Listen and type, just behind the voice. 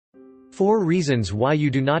4 reasons why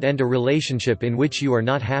you do not end a relationship in which you are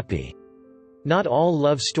not happy. Not all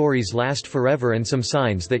love stories last forever, and some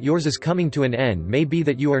signs that yours is coming to an end may be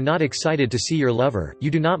that you are not excited to see your lover,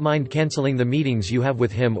 you do not mind canceling the meetings you have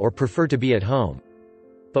with him or prefer to be at home.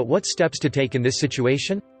 But what steps to take in this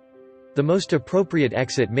situation? The most appropriate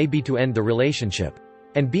exit may be to end the relationship.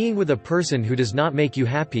 And being with a person who does not make you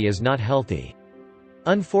happy is not healthy.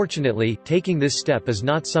 Unfortunately, taking this step is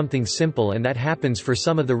not something simple, and that happens for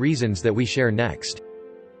some of the reasons that we share next.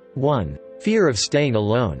 1. Fear of staying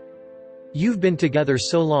alone. You've been together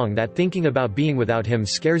so long that thinking about being without him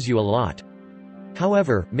scares you a lot.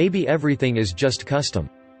 However, maybe everything is just custom.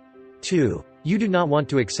 2. You do not want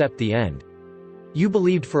to accept the end. You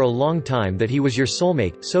believed for a long time that he was your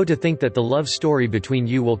soulmate, so to think that the love story between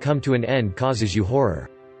you will come to an end causes you horror.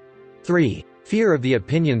 3. Fear of the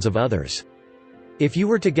opinions of others. If you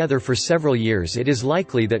were together for several years, it is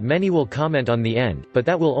likely that many will comment on the end, but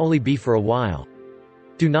that will only be for a while.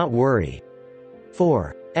 Do not worry.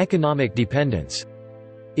 4. Economic dependence.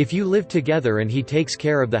 If you live together and he takes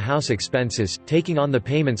care of the house expenses, taking on the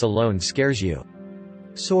payments alone scares you.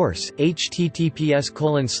 Source: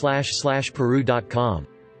 https://peru.com.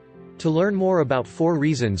 To learn more about 4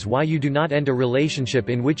 reasons why you do not end a relationship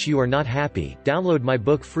in which you are not happy, download my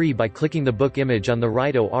book free by clicking the book image on the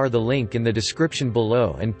right or the link in the description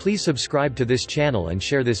below, and please subscribe to this channel and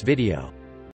share this video.